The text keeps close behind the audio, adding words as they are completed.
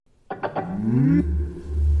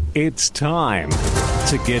It's time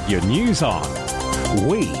to get your news on.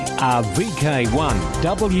 We are VK1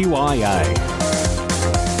 WIA.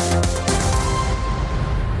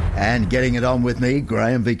 And getting it on with me,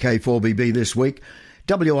 Graham, VK4BB this week.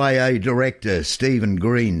 WIA Director Stephen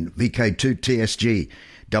Green, VK2 TSG.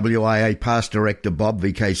 WIA Past Director Bob,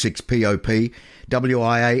 VK6 POP.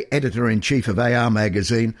 WIA Editor-in-Chief of AR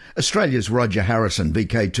Magazine, Australia's Roger Harrison,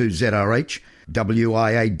 VK2 ZRH.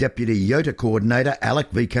 WIA Deputy YOUTA Coordinator,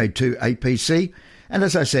 ALEC, VK2 APC. And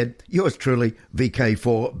as I said, yours truly,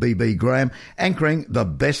 VK4BB Graham, anchoring the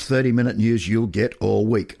best 30-minute news you'll get all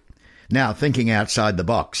week. Now, thinking outside the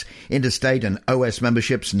box, interstate and OS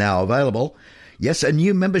memberships now available. Yes, a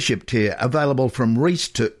new membership tier available from Reese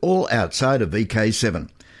to all outside of VK7.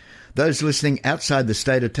 Those listening outside the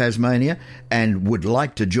state of Tasmania and would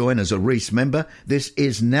like to join as a Reese member, this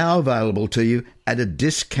is now available to you at a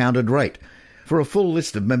discounted rate. For a full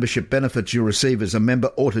list of membership benefits you receive as a member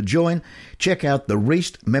or to join, check out the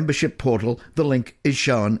Reese membership portal. The link is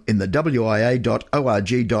shown in the wia.org.au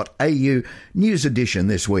news edition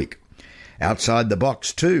this week. Outside the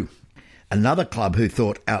box too. Another club who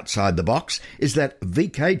thought outside the box is that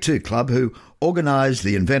VK2 club who organised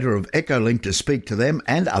the inventor of Echolink to speak to them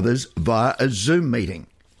and others via a Zoom meeting.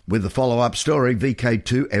 With the follow-up story,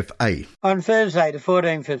 VK2FA. On Thursday, the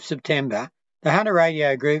 14th of September, the Hunter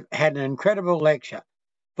Radio Group had an incredible lecture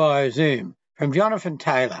via Zoom from Jonathan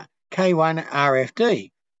Taylor,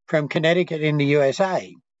 K1RFD, from Connecticut in the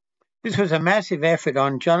USA. This was a massive effort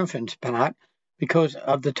on Jonathan's part because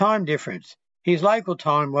of the time difference. His local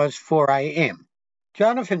time was 4 a.m.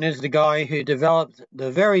 Jonathan is the guy who developed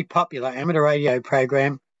the very popular amateur radio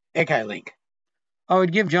program Echolink. I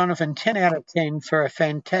would give Jonathan 10 out of 10 for a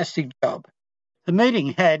fantastic job. The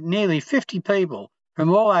meeting had nearly 50 people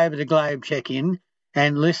from all over the globe check in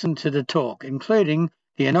and listen to the talk, including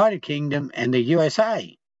the United Kingdom and the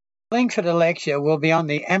USA. The link for the lecture will be on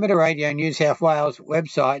the Amateur Radio New South Wales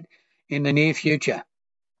website in the near future.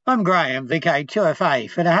 I'm Graham, VK2FA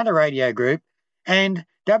for the Hunter Radio Group and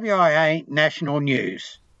WIA National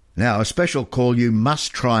News. Now, a special call you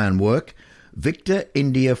must try and work. Victor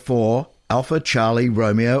India 4 Alpha Charlie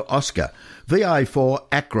Romeo Oscar, VI4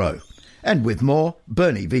 Acro. And with more,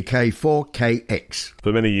 Bernie, VK4KX.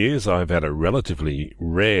 For many years, I've had a relatively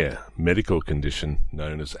rare medical condition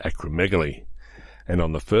known as acromegaly. And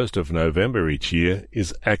on the 1st of November each year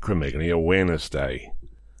is Acromegaly Awareness Day.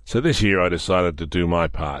 So this year I decided to do my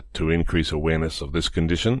part to increase awareness of this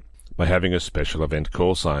condition by having a special event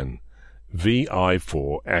call sign,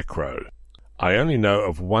 VI4 Acro. I only know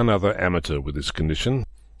of one other amateur with this condition,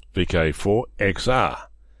 VK4XR.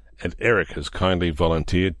 And Eric has kindly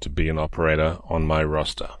volunteered to be an operator on my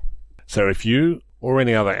roster. So if you or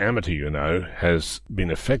any other amateur you know has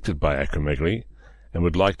been affected by acromegaly and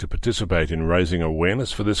would like to participate in raising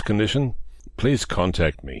awareness for this condition, please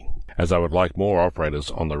contact me, as I would like more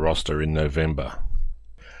operators on the roster in November.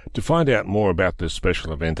 To find out more about this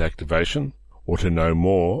special event activation, or to know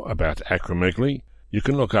more about acromegaly, you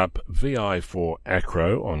can look up VI4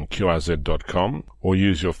 Acro on QRZ.com or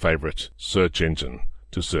use your favourite search engine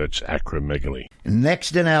to search acromegaly.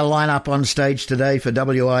 Next in our lineup on stage today for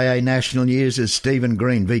WIA National News is Stephen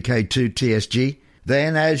Green, VK2 TSG.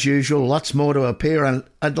 Then, as usual, lots more to appear, and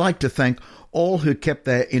I'd like to thank all who kept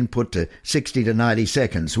their input to 60 to 90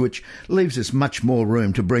 seconds, which leaves us much more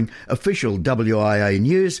room to bring official WIA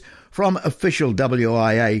news from official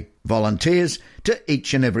WIA volunteers to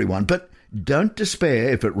each and every one. But don't despair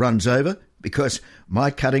if it runs over, because my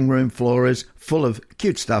cutting room floor is full of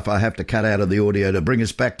cute stuff I have to cut out of the audio to bring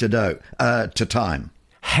us back to time.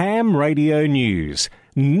 Ham Radio News.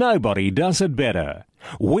 Nobody does it better.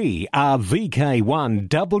 We are VK1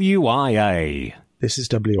 WIA. This is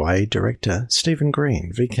WIA Director Stephen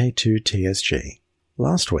Green, VK2 TSG.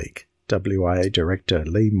 Last week, WIA Director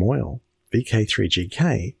Lee Moyle,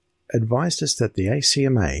 VK3GK, advised us that the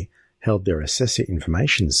ACMA held their Assessor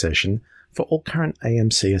Information Session for all current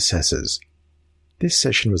AMC assessors. This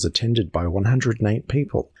session was attended by 108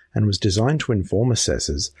 people and was designed to inform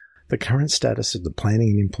assessors the current status of the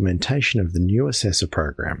planning and implementation of the new assessor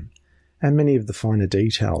program, and many of the finer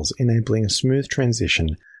details enabling a smooth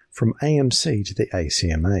transition from AMC to the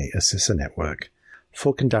ACMA Assessor Network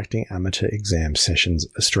for conducting amateur exam sessions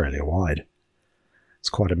Australia-wide. It's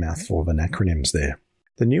quite a mouthful of acronyms there.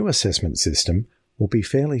 The new assessment system will be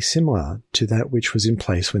fairly similar to that which was in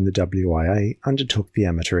place when the WIA undertook the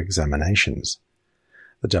amateur examinations.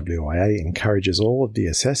 The WIA encourages all of the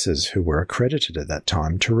assessors who were accredited at that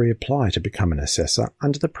time to reapply to become an assessor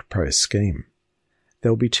under the proposed scheme.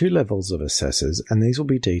 There will be 2 levels of assessors, and these will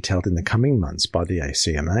be detailed in the coming months by the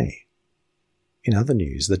ACMA. In other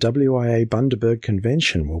news, the WIA Bundaberg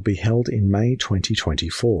Convention will be held in May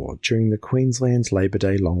 2024 during the Queensland's Labor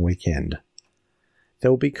Day long weekend. There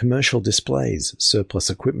will be commercial displays, surplus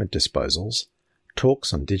equipment disposals,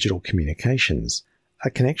 talks on digital communications, a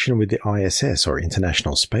connection with the ISS or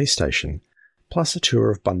International Space Station, plus a tour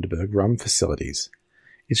of Bundaberg rum facilities.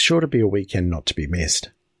 It's sure to be a weekend not to be missed.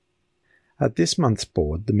 At this month's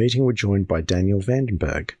board, the meeting was joined by Daniel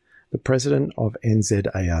Vandenberg, the president of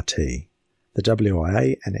NZART. The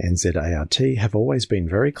WIA and NZART have always been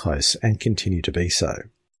very close and continue to be so.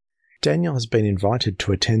 Daniel has been invited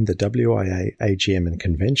to attend the WIA AGM and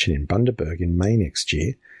convention in Bundaberg in May next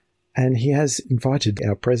year, and he has invited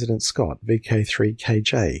our President Scott,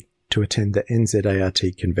 VK3KJ, to attend the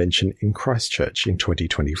NZART convention in Christchurch in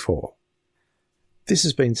 2024. This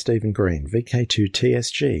has been Stephen Green,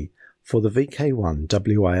 VK2TSG, for the VK1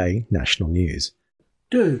 WIA National News.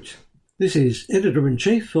 Dudes, this is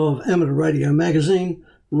Editor-in-Chief of Amateur Radio Magazine,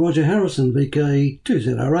 Roger Harrison,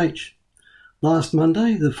 VK2ZRH. Last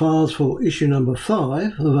Monday, the files for issue number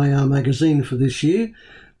 5 of AR Magazine for this year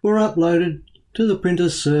were uploaded to the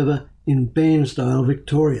printer's server in Bairnsdale,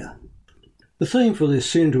 Victoria. The theme for this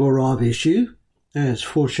soon-to-arrive issue, as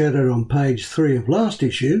foreshadowed on page 3 of last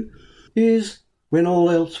issue, is When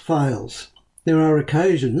All Else Fails. There are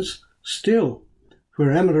occasions, still,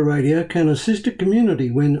 where amateur radio can assist a community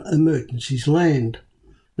when emergencies land.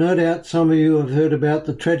 No doubt some of you have heard about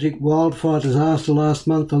the tragic wildfire disaster last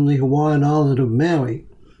month on the Hawaiian island of Maui,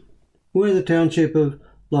 where the township of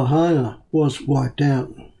Lahaina was wiped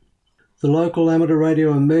out. The local amateur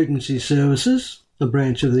radio emergency services, a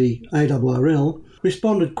branch of the ARRL,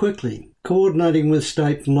 responded quickly, coordinating with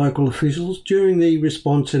state and local officials during the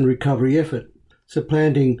response and recovery effort,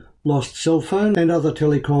 supplanting lost cell phone and other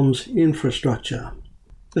telecoms infrastructure.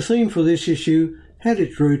 The theme for this issue had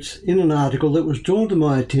its roots in an article that was drawn to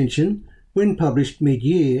my attention when published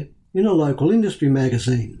mid-year in a local industry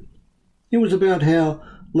magazine. It was about how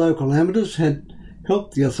local amateurs had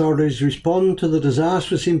helped the authorities respond to the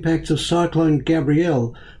disastrous impacts of Cyclone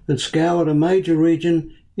Gabrielle that scoured a major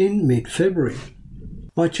region in mid-February.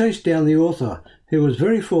 I chased down the author, who was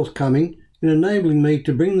very forthcoming in enabling me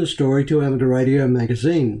to bring the story to Amateur Radio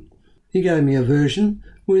Magazine. He gave me a version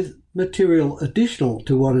with material additional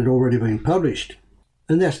to what had already been published.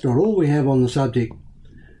 And that's not all we have on the subject.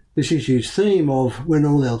 This issue's theme of When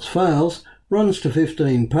All Else Fails runs to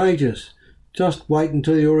 15 pages. Just wait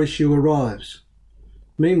until your issue arrives.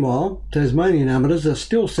 Meanwhile, Tasmanian amateurs are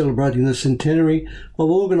still celebrating the centenary of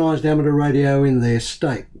organised amateur radio in their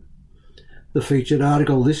state. The featured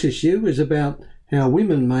article this issue is about how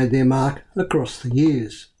women made their mark across the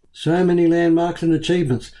years. So many landmarks and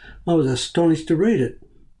achievements. I was astonished to read it.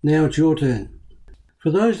 Now it's your turn. For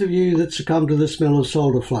those of you that succumb to the smell of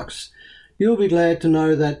solder flux, you'll be glad to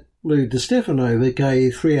know that Lou DiStefano,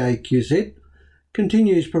 VK3AQZ,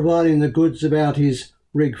 continues providing the goods about his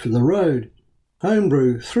rig for the road,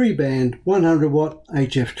 homebrew 3-band 100-watt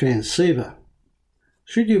HF transceiver.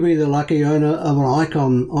 Should you be the lucky owner of an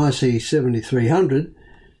Icon IC7300,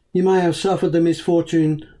 you may have suffered the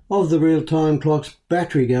misfortune of the real-time clock's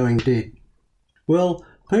battery going dead. Well,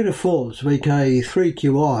 Peter Forbes,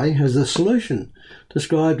 VK3QI, has the solution,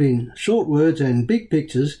 described in short words and big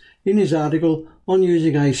pictures in his article on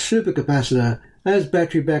using a supercapacitor as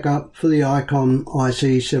battery backup for the Icon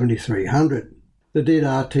IC7300. The dead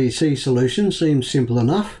RTC solution seems simple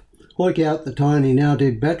enough. Hoik out the tiny now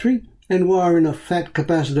dead battery and wire in a fat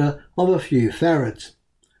capacitor of a few farads.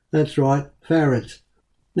 That's right, farads.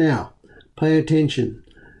 Now, pay attention.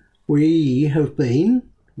 We have been,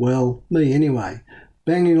 well, me anyway,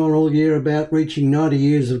 banging on all year about reaching 90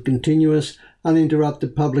 years of continuous,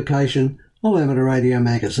 uninterrupted publication of Amateur Radio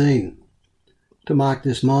Magazine. To mark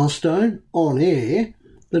this milestone, on air,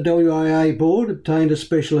 the WIA board obtained a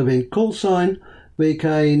special event call sign,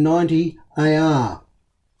 VK90AR,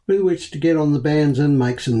 with which to get on the bands and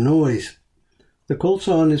make some noise. The call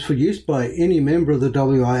sign is for use by any member of the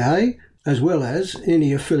WIA, as well as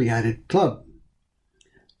any affiliated club.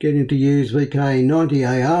 Getting to use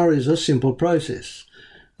VK90AR is a simple process.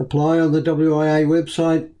 Apply on the WIA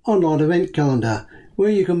website online event calendar, where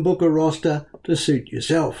you can book a roster to suit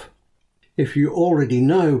yourself. If you already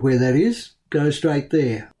know where that is, go straight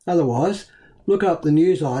there. Otherwise, look up the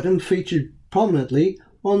news item featured prominently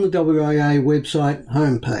on the WIA website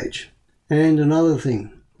homepage. And another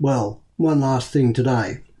thing, well, one last thing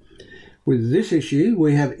today. With this issue,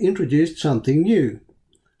 we have introduced something new.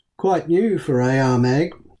 Quite new for AR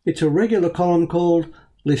Mag. It's a regular column called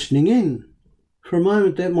Listening In. For a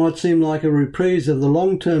moment that might seem like a reprise of the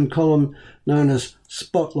long-term column known as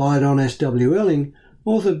Spotlight on SWLing,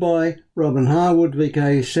 authored by Robin Harwood,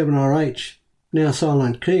 VK7RH. now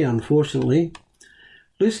silent key unfortunately.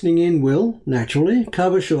 Listening in will, naturally,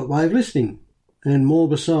 cover shortwave listening, and more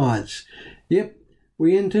besides. Yep,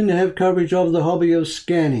 we intend to have coverage of the hobby of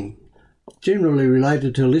scanning, generally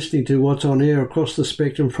related to listening to what's on air across the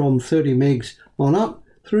spectrum from 30 megs on up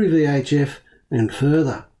through VHF and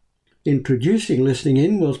further. Introducing Listening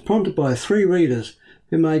In was prompted by 3 readers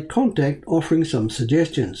who made contact offering some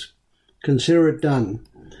suggestions. Consider it done.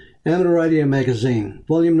 Amateur Radio Magazine,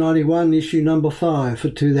 Volume 91, Issue Number 5 for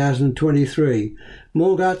 2023.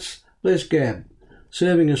 More guts, less gab.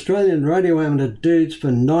 Serving Australian radio amateur dudes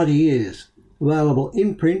for 90 years. Available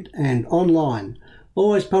in print and online.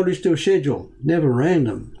 Always published to a schedule, never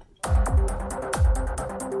random.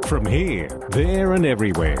 From here, there and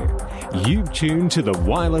everywhere, you've tuned to the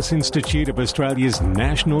Wireless Institute of Australia's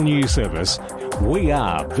national news service. We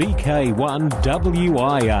are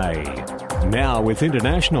VK1WIA. Now with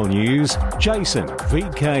international news, Jason,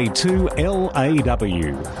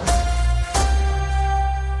 VK2LAW.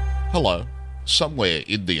 Hello. Somewhere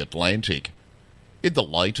in the Atlantic. In the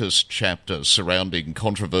latest chapter surrounding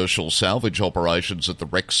controversial salvage operations at the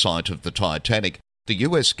wreck site of the Titanic, the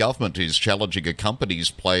US government is challenging a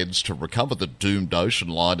company's plans to recover the doomed ocean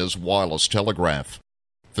liner's wireless telegraph.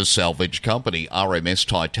 The salvage company RMS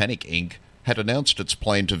Titanic Inc. had announced its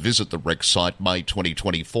plan to visit the wreck site May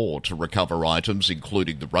 2024 to recover items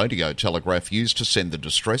including the radio telegraph used to send the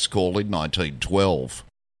distress call in 1912.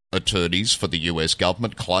 Attorneys for the US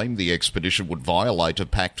government claim the expedition would violate a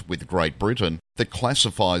pact with Great Britain that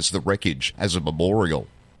classifies the wreckage as a memorial.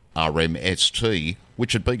 RMST,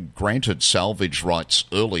 which had been granted salvage rights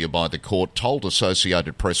earlier by the court, told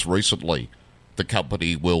Associated Press recently the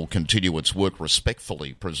company will continue its work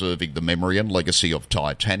respectfully, preserving the memory and legacy of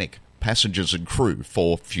Titanic, passengers and crew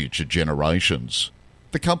for future generations.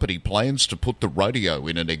 The company plans to put the radio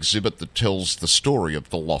in an exhibit that tells the story of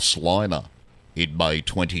the lost liner. In May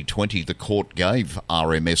 2020, the court gave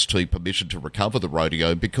RMST permission to recover the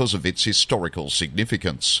radio because of its historical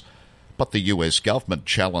significance, but the US government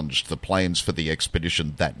challenged the plans for the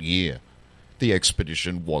expedition that year. The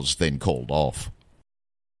expedition was then called off.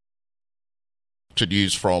 To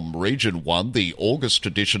news from Region 1, the August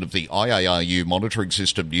edition of the IARU Monitoring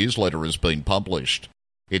System newsletter has been published.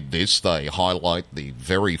 In this, they highlight the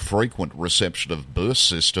very frequent reception of burst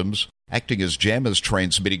systems acting as jammers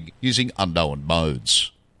transmitting using unknown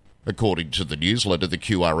modes. According to the newsletter, the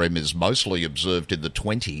QRM is mostly observed in the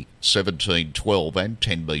 20, 17, 12 and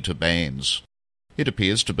 10 metre bands. It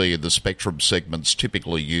appears to be in the spectrum segments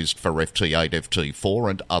typically used for FT8, FT4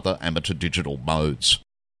 and other amateur digital modes.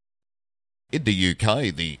 In the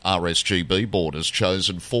UK, the RSGB board has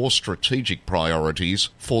chosen 4 strategic priorities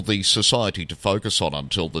for the Society to focus on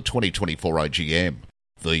until the 2024 AGM.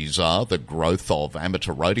 These are the growth of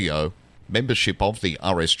amateur radio, membership of the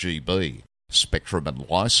RSGB, spectrum and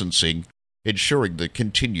licensing, ensuring the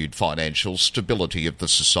continued financial stability of the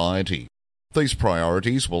Society. These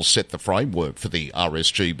priorities will set the framework for the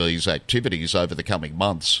RSGB's activities over the coming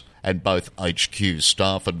months, and both HQ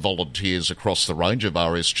staff and volunteers across the range of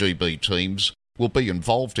RSGB teams will be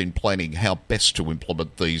involved in planning how best to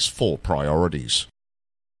implement these 4 priorities.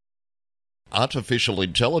 Artificial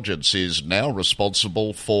intelligence is now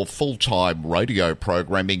responsible for full-time radio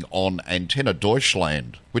programming on Antenne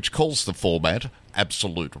Deutschland, which calls the format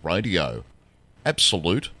Absolute Radio.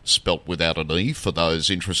 Absolute, spelt without an E for those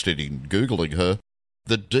interested in Googling her,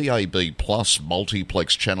 the DAB Plus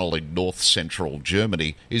multiplex channel in north-central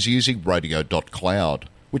Germany is using radio.cloud,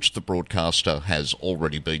 which the broadcaster has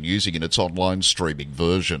already been using in its online streaming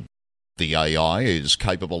version. The AI is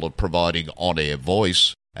capable of providing on-air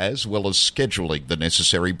voice, as well as scheduling the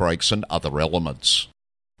necessary breaks and other elements.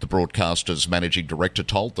 The broadcaster's managing director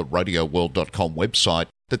told the RadioWorld.com website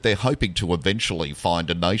that they're hoping to eventually find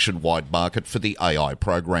a nationwide market for the AI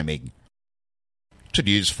programming. To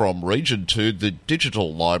news from Region 2, the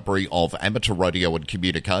Digital Library of Amateur Radio and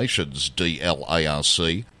Communications,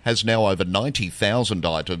 DLARC, has now over 90,000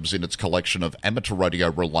 items in its collection of amateur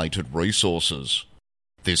radio-related resources.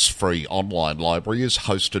 This free online library is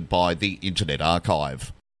hosted by the Internet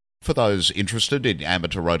Archive. For those interested in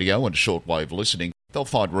amateur radio and shortwave listening, they'll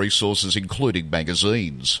find resources including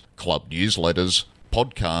magazines, club newsletters,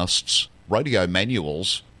 podcasts, radio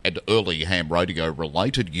manuals, and early ham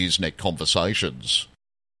radio-related Usenet conversations.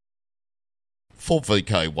 For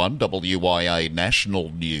VK1WIA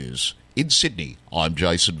National News, in Sydney, I'm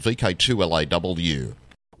Jason, VK2LAW.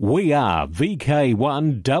 We are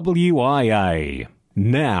VK1WIA.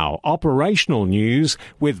 Now, operational news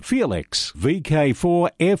with Felix,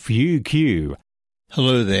 VK4FUQ.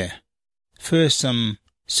 Hello there. First, some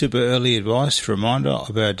super early advice reminder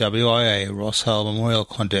of our WIA Ross Hale Memorial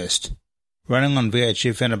Contest. running on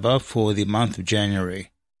VHF and above for the month of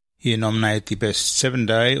January. You nominate the best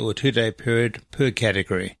 7-day or 2-day period per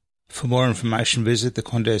category. For more information, visit the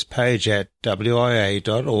contest page at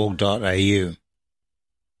wia.org.au.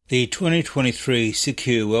 The 2023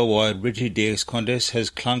 CQ Worldwide Ridgey DX contest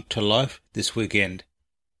has clunked to life this weekend,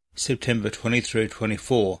 September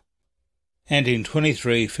 23-24, ending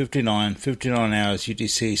 59 hours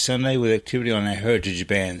UTC Sunday with activity on our heritage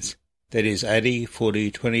bands, that is 80,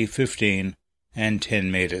 40, 20, 15 and 10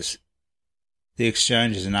 metres. The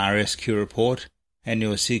exchange is an RSQ report and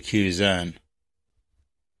your CQ zone.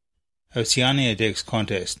 Oceania DX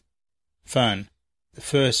contest. Phone. The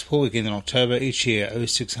first full weekend in October each year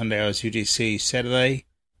 0600 hours UTC Saturday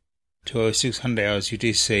to 0600 hours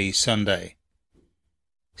UTC Sunday.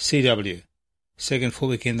 CW. Second full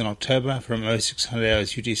weekend in October from 0600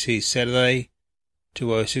 hours UTC Saturday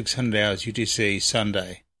to 0600 hours UTC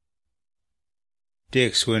Sunday.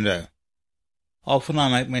 DX window. Often I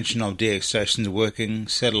make mention of DX stations working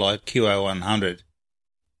satellite QO100,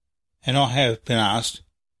 and I have been asked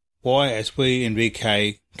why, as we in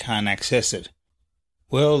VK can't access it.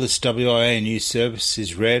 Well, this WIA News service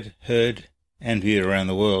is read, heard and viewed around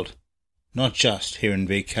the world, not just here in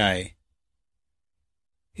VK.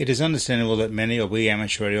 It is understandable that many of we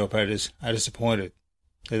amateur radio operators are disappointed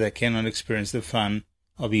that they cannot experience the fun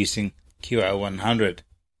of using QO100.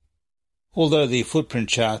 Although the footprint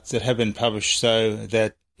charts that have been published show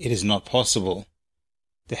that it is not possible,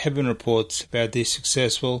 there have been reports about the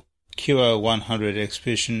successful QO100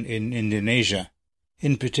 expedition in Indonesia.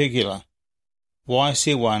 In particular,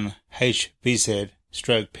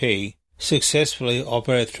 YC1HBZ/P successfully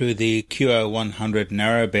operated through the QO100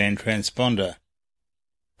 narrowband transponder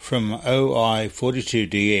from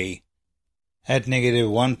OI42DE at negative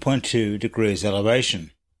 1.2 degrees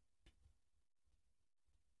elevation.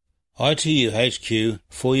 ITU HQ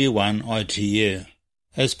 4U1 ITU.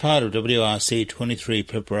 As part of WRC 23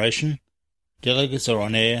 preparation, delegates are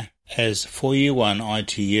on air as 4U1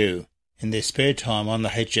 ITU in their spare time on the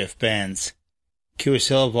HF bands.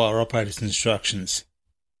 QSL via operator's instructions.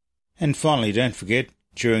 And finally, don't forget,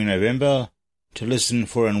 during November, to listen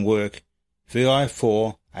for and work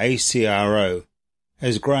VI4 ACRO,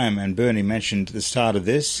 as Graham and Bernie mentioned at the start of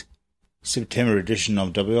this September edition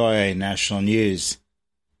of WIA National News.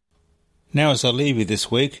 Now as I leave you this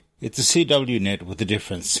week, it's the CW net with a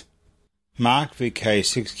difference. Mark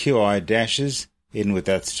VK6QI dashes in with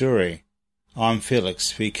that story. I'm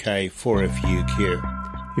Felix VK4FUQ.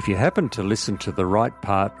 If you happen to listen to the right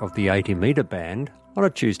part of the 80-metre band on a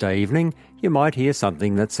Tuesday evening, you might hear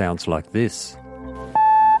something that sounds like this.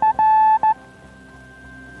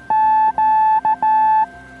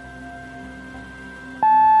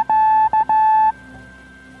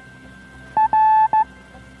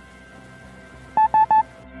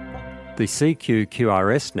 The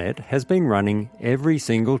CQ-QRS net has been running every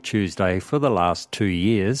single Tuesday for the last 2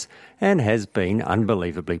 years and has been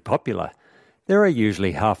unbelievably popular. There are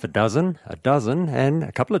usually half a dozen, and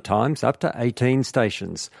a couple of times up to 18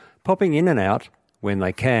 stations, popping in and out when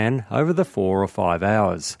they can over the 4 or 5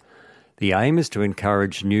 hours. The aim is to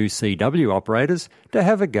encourage new CW operators to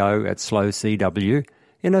have a go at slow CW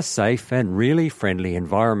in a safe and really friendly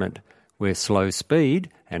environment, where slow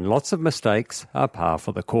speed and lots of mistakes are par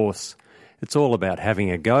for the course. It's all about having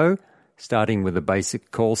a go, starting with a basic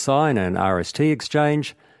call sign and RST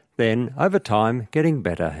exchange, then over time getting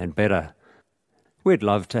better and better. We'd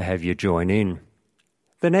love to have you join in.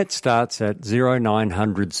 The net starts at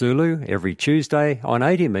 0900 Zulu every Tuesday on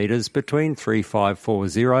 80 metres between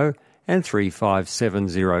 3540 and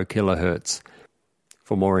 3570 kHz.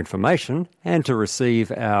 For more information and to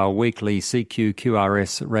receive our weekly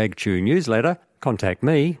CQ-QRS RAG2 newsletter, contact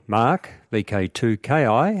me, Mark,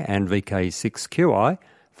 VK2KI and VK6QI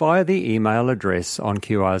via the email address on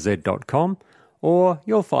qrz.com, or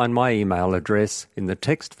you'll find my email address in the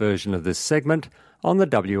text version of this segment on the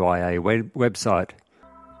WIA website.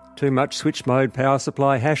 Too much switch mode power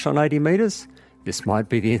supply hash on 80 metres? This might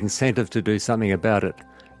be the incentive to do something about it.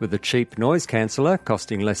 With a cheap noise canceller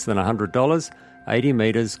costing less than $100, 80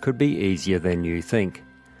 metres could be easier than you think.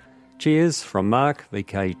 Cheers from Mark,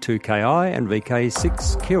 VK2KI and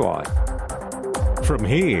VK6QI. From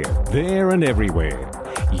here, there and everywhere,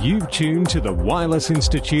 you've tuned to the Wireless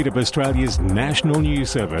Institute of Australia's National News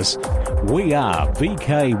Service. We are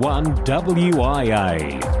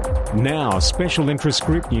VK1WIA. Now, special interest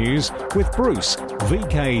group news with Bruce,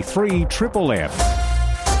 VK3FFF.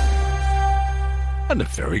 And a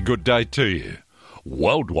very good day to you.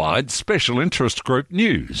 Worldwide Special Interest Group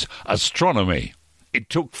News, Astronomy. It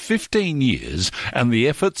took 15 years and the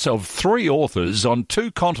efforts of 3 authors on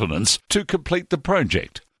 2 continents to complete the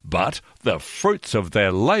project. But the fruits of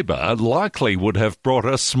their labour likely would have brought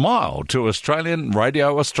a smile to Australian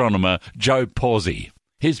radio astronomer Joe Pawsey.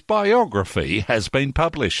 His biography has been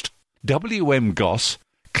published. W.M. Goss,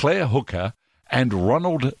 Claire Hooker and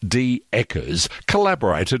Ronald D. Eckers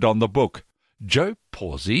collaborated on the book Joe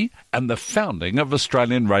Pawsey and the Founding of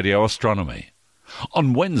Australian Radio Astronomy.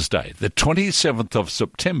 On Wednesday, the 27th of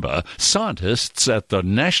September, scientists at the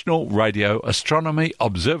National Radio Astronomy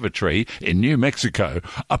Observatory in New Mexico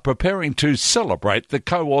are preparing to celebrate the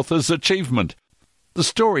co-author's achievement. The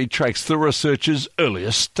story tracks the researchers'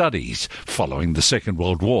 earliest studies following the Second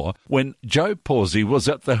World War, when Joe Pawsey was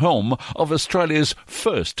at the helm of Australia's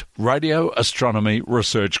first radio astronomy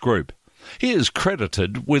research group. He is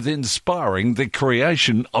credited with inspiring the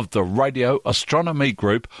creation of the Radio Astronomy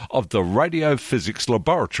Group of the Radio Physics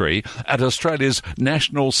Laboratory at Australia's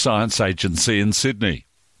National Science Agency in Sydney.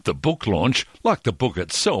 The book launch, like the book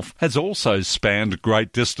itself, has also spanned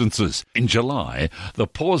great distances. In July, the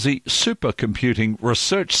Pawsey Supercomputing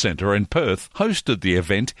Research Centre in Perth hosted the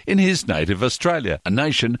event in his native Australia, a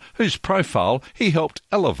nation whose profile he helped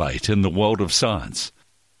elevate in the world of science.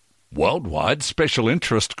 Worldwide Special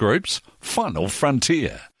Interest Group's Final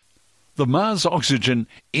Frontier. The Mars Oxygen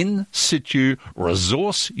In Situ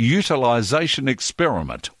Resource Utilisation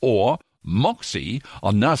Experiment, or MOXIE,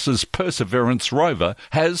 on NASA's Perseverance rover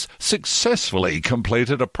has successfully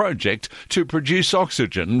completed a project to produce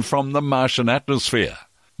oxygen from the Martian atmosphere.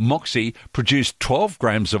 MOXIE produced 12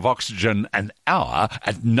 grams of oxygen an hour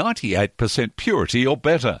at 98% purity or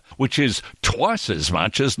better, which is twice as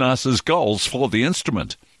much as NASA's goals for the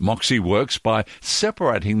instrument. MOXIE works by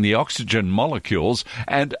separating the oxygen molecules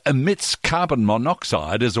and emits carbon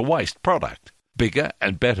monoxide as a waste product. Bigger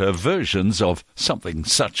and better versions of something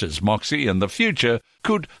such as MOXIE in the future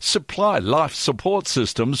could supply life support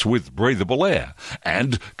systems with breathable air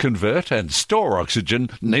and convert and store oxygen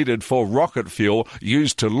needed for rocket fuel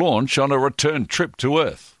used to launch on a return trip to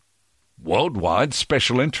Earth. Worldwide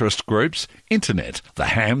Special Interest Groups Internet, the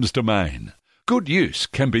ham's domain. Good use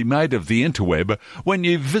can be made of the interweb when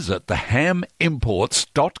you visit the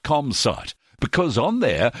hamimports.com site, because on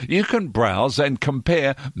there you can browse and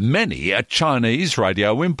compare many a Chinese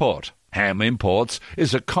radio import. Ham Imports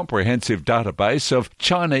is a comprehensive database of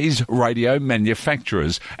Chinese radio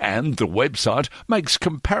manufacturers, and the website makes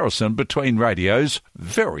comparison between radios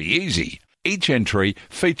very easy. Each entry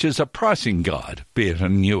features a pricing guide, be it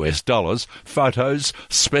in US dollars, photos,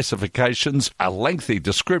 specifications, a lengthy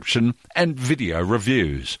description, and video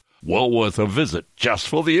reviews. Well worth a visit just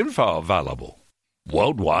for the info available.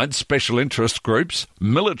 Worldwide Special Interest Groups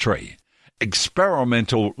Military.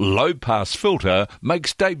 Experimental low-pass filter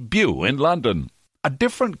makes debut in London. A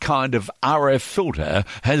different kind of RF filter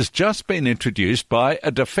has just been introduced by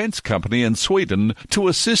a defence company in Sweden to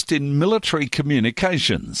assist in military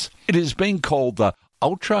communications. It is being called the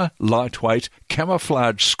Ultra-Lightweight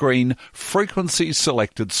Camouflage Screen Frequency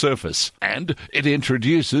Selected Surface, and it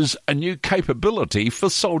introduces a new capability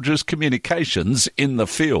for soldiers' communications in the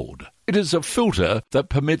field. It is a filter that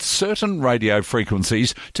permits certain radio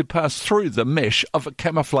frequencies to pass through the mesh of a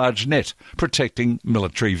camouflage net, protecting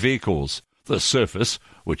military vehicles. The surface,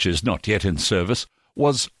 which is not yet in service,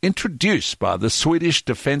 was introduced by the Swedish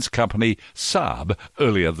defence company Saab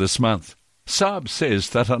earlier this month. Saab says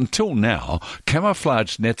that until now,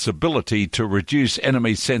 camouflage net's ability to reduce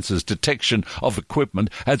enemy sensors' detection of equipment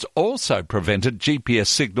has also prevented GPS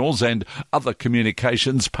signals and other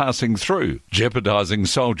communications passing through, jeopardising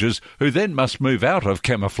soldiers who then must move out of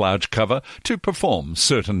camouflage cover to perform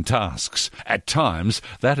certain tasks. At times,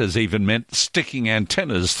 that has even meant sticking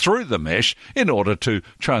antennas through the mesh in order to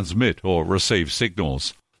transmit or receive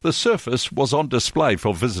signals. The surface was on display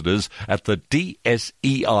for visitors at the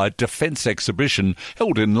DSEI Defence Exhibition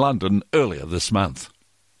held in London earlier this month.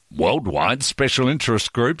 Worldwide Special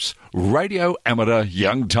Interest Groups, Radio Amateur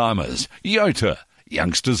Young Timers, YOUTA,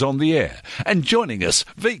 Youngsters on the Air, and joining us,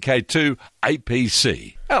 VK2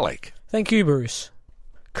 APC. ALEC. Thank you, Bruce.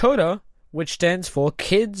 CODA, which stands for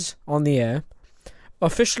Kids on the Air,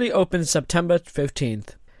 officially opens September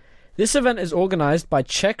 15th. This event is organised by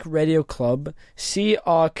Czech Radio Club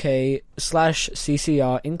CRK/CCR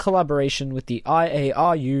in collaboration with the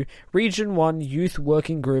IARU Region 1 Youth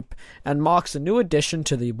Working Group and marks a new addition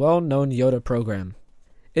to the well-known YOUTA program.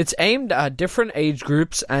 It's aimed at different age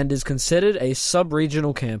groups and is considered a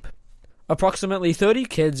sub-regional camp. Approximately 30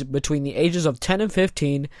 kids between the ages of 10 and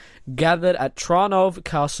 15 gathered at Tranov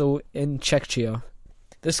Castle in Czechia.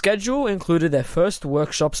 The schedule included their first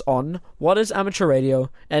workshops on what is amateur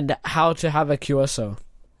radio and how to have a QSO.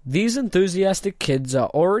 These enthusiastic kids are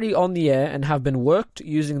already on the air and have been worked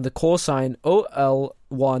using the call sign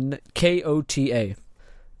OL1KOTA.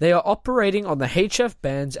 They are operating on the HF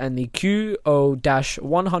bands and the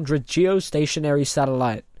QO-100 geostationary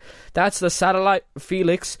satellite. That's the satellite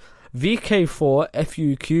Felix VK4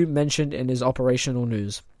 FUQ mentioned in his operational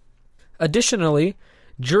news. Additionally,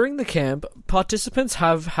 during the camp, participants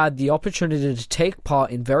have had the opportunity to take part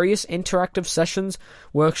in various interactive sessions,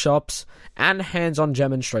 workshops, and hands-on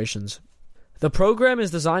demonstrations. The program is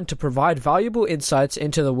designed to provide valuable insights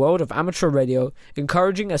into the world of amateur radio,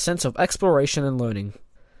 encouraging a sense of exploration and learning.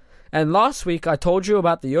 And last week I told you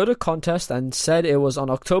about the YOUTA contest and said it was on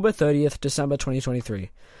October 30th, December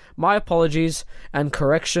 2023. My apologies and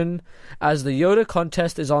correction, as the YOUTA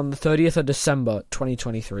contest is on the 30th of December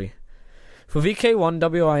 2023. For VK1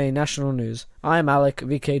 WIA National News, I am ALEC,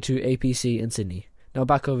 VK2 APC in Sydney. Now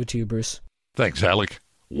back over to you, Bruce. Thanks, ALEC.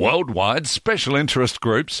 Worldwide Special Interest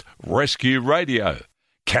Groups Rescue Radio.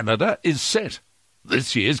 Canada is set.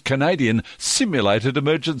 This year's Canadian Simulated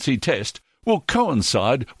Emergency Test will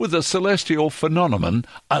coincide with a celestial phenomenon,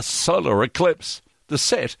 a solar eclipse. The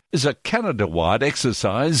set is a Canada-wide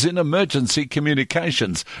exercise in emergency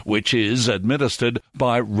communications, which is administered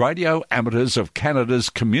by Radio Amateurs of Canada's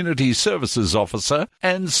Community Services Officer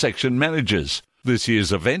and Section Managers. This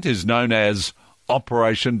year's event is known as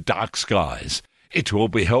Operation Dark Skies. It will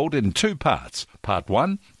be held in two parts. Part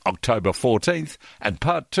 1, October 14th, and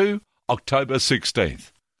Part 2, October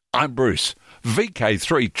 16th. I'm Bruce,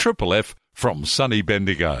 VK3FFF from sunny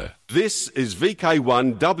Bendigo. This is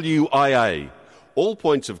VK1 WIA. All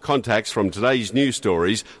points of contacts from today's news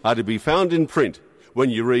stories are to be found in print when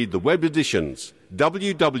you read the web editions,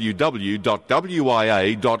 www.wia.org.au.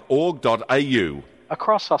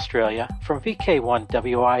 Across Australia, from VK1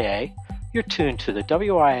 WIA, you're tuned to the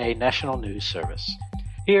WIA National News Service.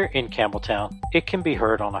 Here in Campbelltown, it can be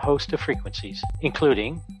heard on a host of frequencies,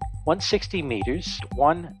 including 160 meters,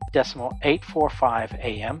 1.845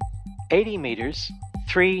 AM, 80 meters,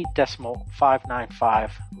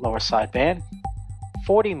 3.595 lower sideband,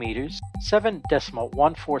 40 meters,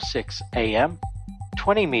 7.146 AM,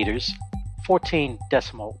 20 meters,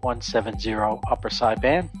 14.170 upper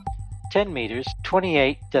sideband, 10 meters,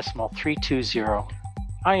 28.320.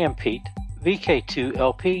 I am Pete,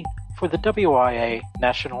 VK2LP, for the WIA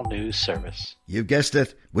National News Service. You guessed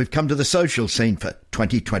it, we've come to the social scene for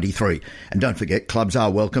 2023. And don't forget, clubs are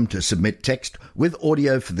welcome to submit text with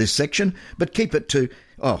audio for this section, but keep it to,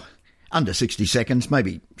 under 60 seconds,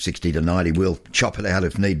 maybe 60 to 90. We'll chop it out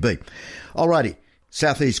if need be. Alrighty,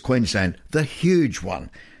 Southeast Queensland, the huge one,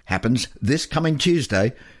 happens this coming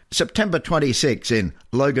Tuesday, September 26 in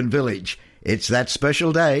Logan Village. It's that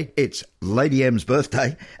special day. It's Lady M's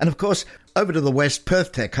birthday. And of course, over to the west,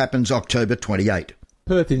 Perth Tech happens October 28.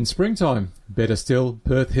 Perth in springtime. Better still,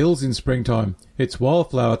 Perth Hills in springtime. It's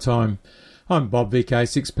wildflower time. I'm Bob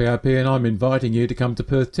VK6PRP and I'm inviting you to come to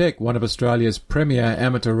Perth Tech, one of Australia's premier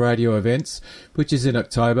amateur radio events, which is in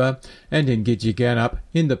October, and in Gidgegannup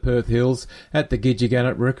in the Perth Hills at the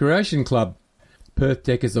Gidgegannup Recreation Club. Perth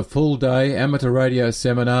Tech is a full-day amateur radio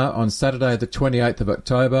seminar on Saturday the 28th of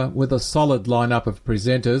October with a solid lineup of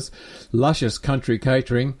presenters, luscious country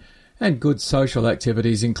catering and good social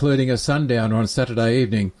activities, including a sundowner on Saturday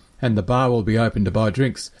evening, and the bar will be open to buy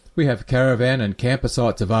drinks. We have caravan and camper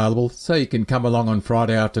sites available, so you can come along on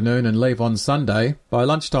Friday afternoon and leave on Sunday by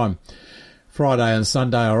lunchtime. Friday and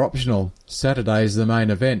Sunday are optional. Saturday is the main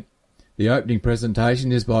event. The opening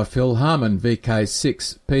presentation is by Phil Harmon,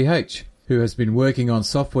 VK6PH, who has been working on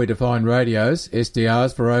software-defined radios,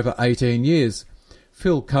 SDRs, for over 18 years.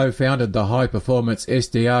 Phil co-founded the High Performance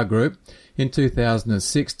SDR Group in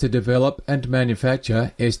 2006 to develop and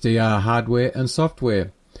manufacture SDR hardware and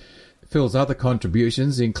software. Phil's other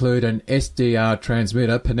contributions include an SDR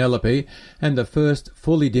transmitter, Penelope, and the first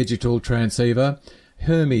fully digital transceiver,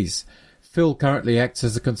 Hermes. Phil currently acts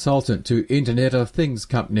as a consultant to Internet of Things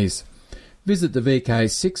companies. Visit the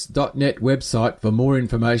VK6.net website for more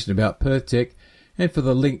information about Perth Tech and for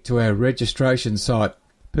the link to our registration site.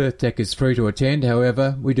 Perth Tech is free to attend,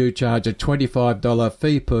 however, we do charge a $25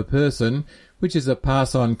 fee per person, which is a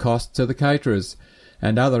pass-on cost to the caterers,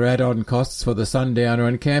 and other add-on costs for the sundowner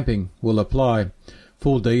and camping will apply.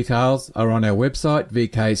 Full details are on our website,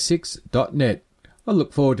 vk6.net. I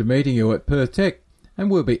look forward to meeting you at Perth Tech, and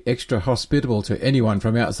we'll be extra hospitable to anyone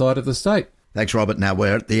from outside of the state. Thanks, Robert. Now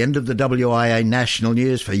we're at the end of the WIA National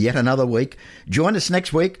News for yet another week. Join us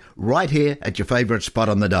next week right here at your favourite spot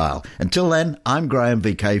on the dial. Until then, I'm Graham,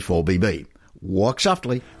 VK4BB. Walk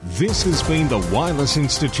softly. This has been the Wireless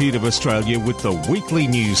Institute of Australia with the weekly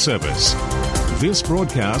news service. This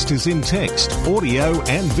broadcast is in text, audio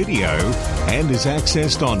and video and is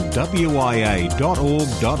accessed on wia.org.au.